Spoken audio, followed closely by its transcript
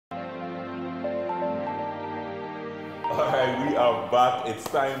Alright, we are back. It's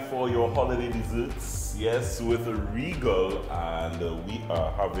time for your holiday desserts. Yes, with a Regal, and we are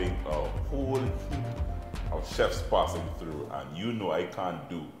having a whole heap of chefs passing through. And you know I can't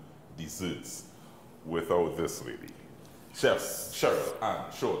do desserts without this lady. Chefs Cheryl-Ann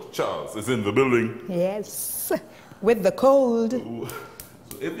Shortt-Charles is in the building. Yes, with the cold. So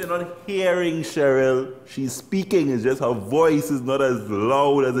if you're not hearing Cheryl, she's speaking. It's just her voice is not as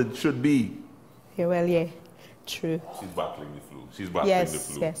loud as it should be. Yeah, well, yeah, true. She's battling the flu. She's battling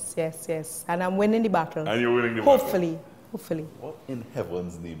the flu. Yes. And I'm winning the battle. And you're winning the battle. Hopefully. What in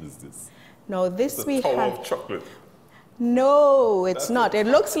heaven's name is this? Now this we have. Tower of chocolate. No, it's not. It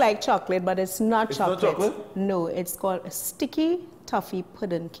looks like chocolate, but it's not chocolate. Not chocolate? No, it's called a Sticky Toffee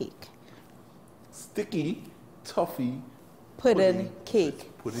Cake. Sticky Toffee Pudding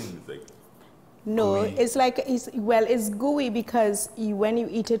Cake. Pudding is like no, gooey. it's like it's gooey because when you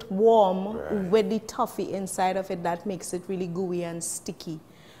eat it warm with the toffee inside of it, that makes it really gooey and sticky,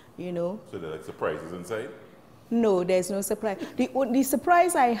 you know. So there are like surprises inside? No, there's no surprise. The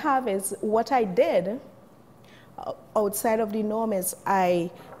surprise I have is what I did outside of the norm is I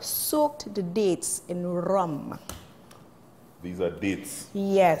soaked the dates in rum. These are dates?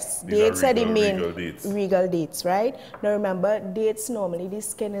 Yes, These dates are the main Regal dates, right? Now remember, dates normally the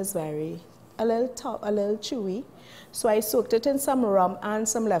skin is a little chewy. So I soaked it in some rum and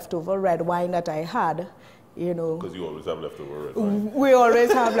some leftover red wine that I had, you know. Because you always have leftover red wine. We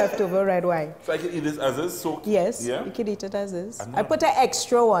always have leftover red wine. So I can eat this as is, soaked? Yes, yeah? you can eat it as is. I put an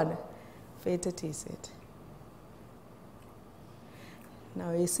extra one for you to taste it.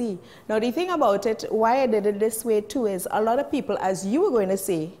 Now you see. Now the thing about it, why I did it this way too is a lot of people, as you were going to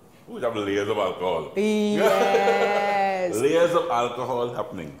say, we have layers of alcohol. Yes. Layers of alcohol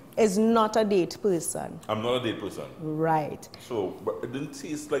happening. Is not a date person. I'm not a date person. Right. So, but it didn't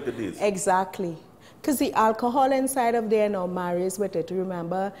taste like a date. Exactly. Because the alcohol inside of there now marries with it.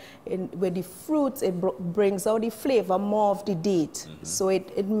 Remember, with the fruits, it brings out the flavor more of the date. So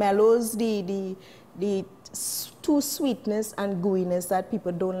it mellows the too sweetness and gooiness that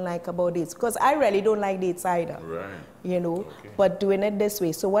people don't like about dates. Because I really don't like dates either. Right. You know, okay. But doing it this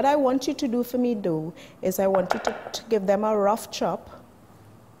way. So what I want you to do for me though, is I want you to give them a rough chop.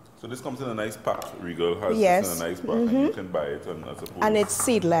 So this comes in a nice pack. Regal has this in a nice pack, and you can buy it. And it's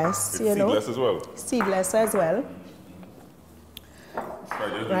seedless, you know. It's seedless as well. Seedless as well.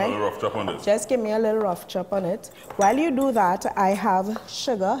 Right, just give me a little rough chop on this. Just give me a little rough chop on it. While you do that, I have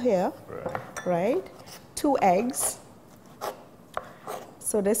sugar here. Right? 2 eggs.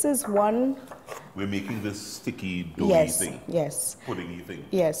 So this is one. We're making this sticky doughy thing. Yes. Puddingy thing.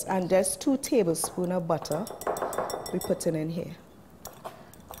 Yes, and there's 2 tablespoons of butter we put in here.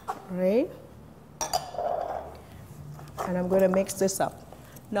 Right? And I'm going to mix this up.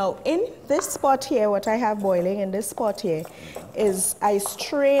 Now, in this spot here, what I have boiling in this spot here is I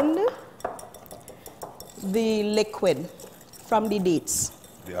strained the liquid from the dates.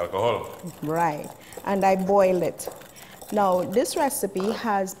 The alcohol. Right. And I boiled it. Now, this recipe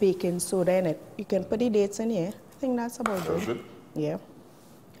has baking soda in it. You can put the dates in here. I think that's about good. Yeah.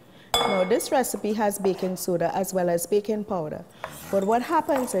 Now, this recipe has baking soda as well as baking powder. But what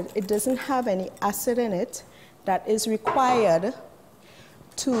happens is it doesn't have any acid in it that is required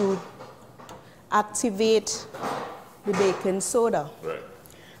to activate the baking soda. Right.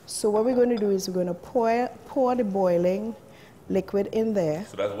 So what we're going to do is we're going to pour the boiling liquid in there.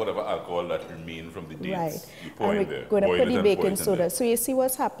 So that's whatever alcohol that remains from the dates. Right. You pour in there. We're going to put the baking soda. So you see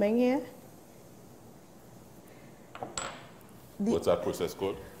what's happening here? What's that process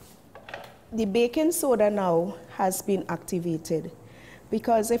called? The baking soda now has been activated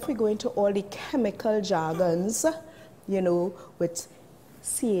because if we go into all the chemical jargons, you know, with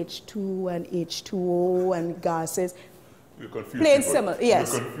CH2 and H2O and gases, plain simple,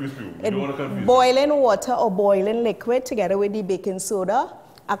 yes. Boiling water or boiling liquid together with the baking soda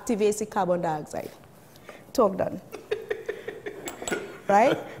activates the carbon dioxide. Talk done.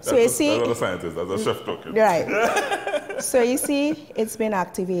 Right? So you see, that's not a scientist, that's a chef talking. Right. So you see, it's been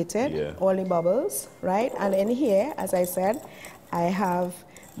activated, all the bubbles, right? And in here, as I said, I have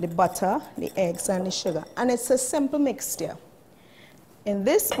the butter, the eggs, and the sugar. And it's a simple mixture. In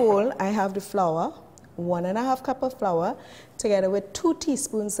this bowl, I have the flour, 1½ cup of flour, together with 2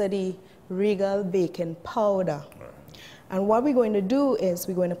 teaspoons of the Regal baking powder. And what we're going to do is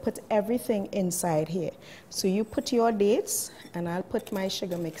we're going to put everything inside here. So you put your dates, and I'll put my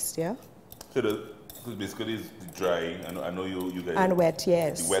sugar mixture. So basically it's the dry, I know you guys... And wet,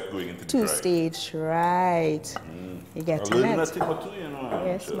 yes. The wet going into the dry. 2-stage, right. You get it.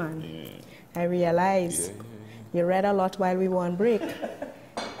 Yes, man. Yeah. I realize you read a lot while we were on break,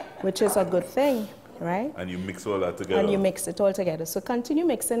 which is a good thing. right? And you mix all that together. And you mix it all together. So continue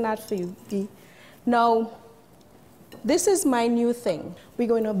mixing that for you. Now, this is my new thing. We're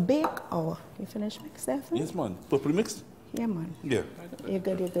going to bake our... You finished mixing? Yes, man. Properly mixed? Yeah, man. Yeah. You're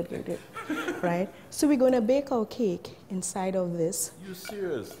good. Right? So we're going to bake our cake inside of this. You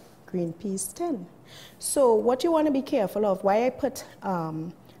serious? Green peas tin. So what you want to be careful of, why I put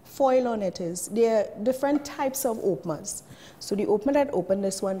foil on it is, there are different types of openers. So the opener that opened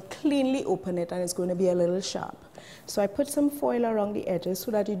this one, cleanly open it, and it's going to be a little sharp. So I put some foil around the edges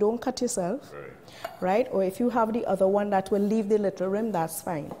so that you don't cut yourself, right? Or if you have the other one that will leave the little rim, that's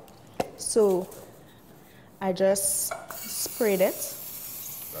fine. So I just sprayed it.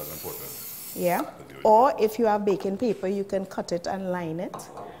 That's important. Yeah. Or if you have baking paper, you can cut it and line it,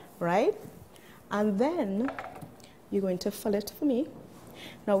 right? And then you're going to fill it for me.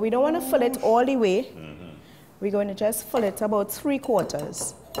 Now we don't want to fill it all the way. We're going to just fill it about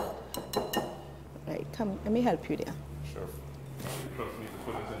 3/4. Right, come, let me help you there. Sure. You trust me to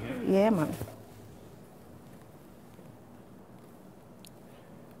put this in here? Yeah, man.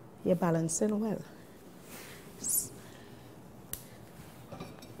 You're balancing well.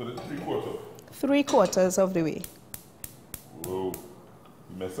 Put it 3/4. 3/4 of the way. Whoa.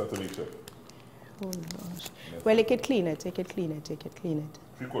 You messed up on each other. Oh gosh. Well, you could clean it, you could clean it, you could clean it.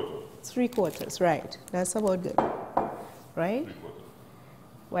 3/4. 3/4, right. That's about good. Right? 3/4.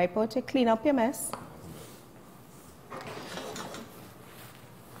 Wipe out your, clean up your mess.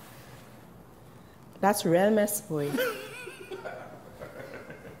 That's real mess, boy.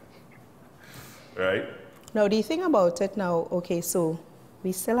 Right? Now, the thing about it now, okay, so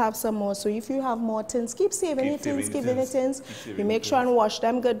we still have some more. So if you have more tins, keep saving your tins, keep saving your tins. You make sure and wash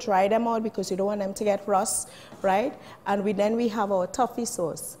them good, dry them out because you don't want them to get rust, right? And then we have our toffee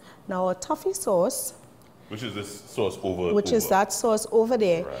sauce. Now, our toffee sauce, which is this sauce over? Which is that sauce over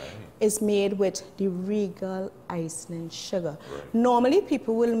there, right, is made with the Regal icing sugar. Right. Normally,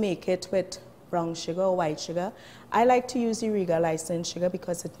 people will make it with brown sugar or white sugar. I like to use the Regal icing sugar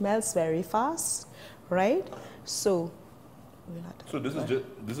because it melts very fast, right? So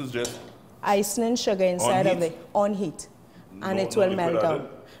this is just icing sugar inside of it on heat, and it will melt down.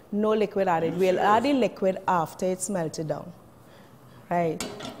 No liquid added. We'll add the liquid after it's melted down. Right.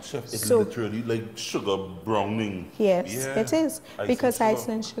 Chef, it's literally like sugar browning. Yes, it is. Because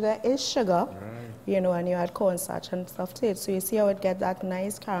icing sugar is sugar, you know, and you add cornstarch and stuff to it. So you see how it gets that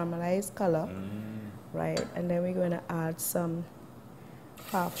nice caramelized color, right? And then we're going to add some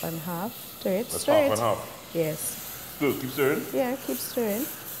half and half to it. That's half and half? Yes. Good, keep stirring? Yeah, keep stirring.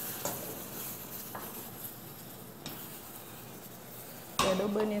 Yeah,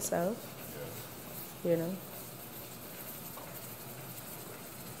 don't burn yourself, you know.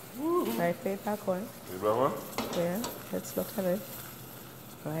 Right, plate back on. Plate back on? Yeah, let's look at it.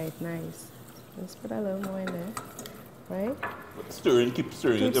 Right, nice. Let's put a little more in there. Right? Stirring, keep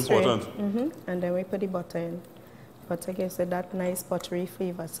stirring, it's important. And then we put the butter in. Butter gives it that nice buttery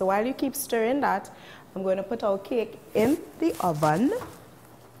flavor. So while you keep stirring that, I'm going to put our cake in the oven,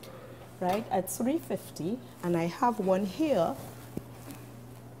 right, at 350. And I have one here.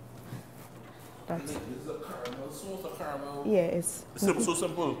 That's Sauce or caramel? Yeah, it's so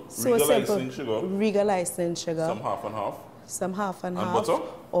simple. So Regal simple. icing sugar. Regal icing sugar. Some half and half. Some half and half. And butter?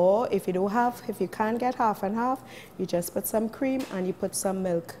 Or if you don't have, if you can't get half and half, you just put some cream and you put some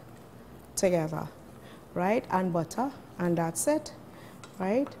milk together, right? And butter, and that's it,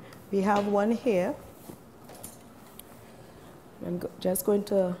 right? We have one here. I'm just going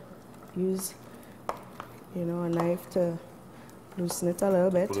to use, you know, a knife to loosen it a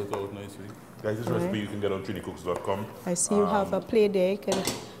little bit. Pull it out nicely. Guys, this recipe you can get on trinicooks.com. I see you have a plate there. Can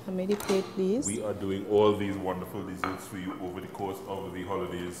I make the plate, please? We are doing all these wonderful desserts for you over the course of the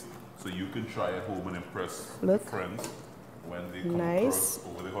holidays, so you can try at home and impress your friends when they come across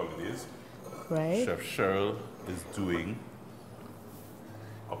over the holidays. Right. Chef Cheryl is doing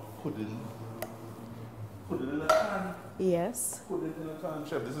a pudding. Put it in a pan. Yes. Put it in a pan,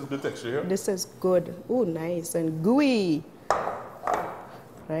 Chef. This is good texture here. This is good. Oh, nice and gooey.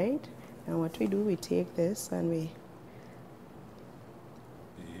 Right? And what we do, we take this and we...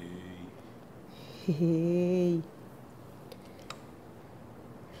 Hey.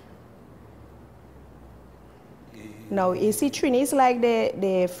 Now, you see, Trini is like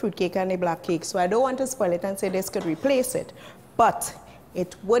the fruit cake and the black cake, so I don't want to spoil it and say this could replace it. But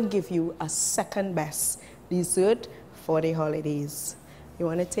it would give you a second best dessert for the holidays. You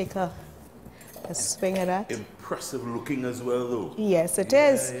want to take a swing at that? Impressive looking as well, though. Yes, it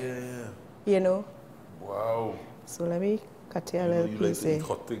is. Yeah. You know? Wow. So let me cut you a little piece here.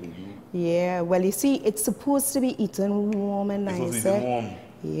 Cutting. Yeah, well, you see, it's supposed to be eaten warm and nice. It's supposed to be eaten warm.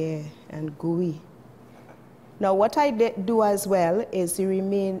 Yeah, and gooey. Now what I do as well is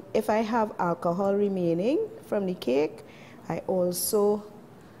if I have alcohol remaining from the cake, I also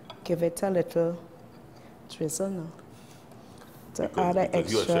give it a little drizzle now. To add an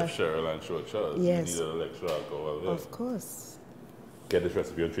extra. You're Chef Cheryl-Ann Shortt-Charles. Yes. You need a little extra alcohol. Yeah. Of course. Get this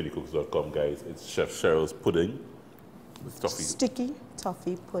recipe on trinitykooks.com, guys. It's Chef Cheryl's pudding. The Sticky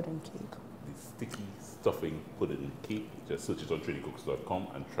Toffee Pudding Cake. The Sticky Stuffing Pudding Cake. Just search it on trinitykooks.com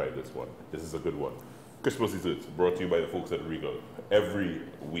and try this one. This is a good one. Christmas desserts brought to you by the folks at Regal. Every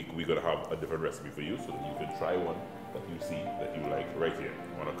week we're going to have a different recipe for you so that you can try one that you see that you like right here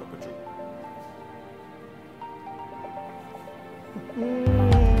on A Cup of Joe.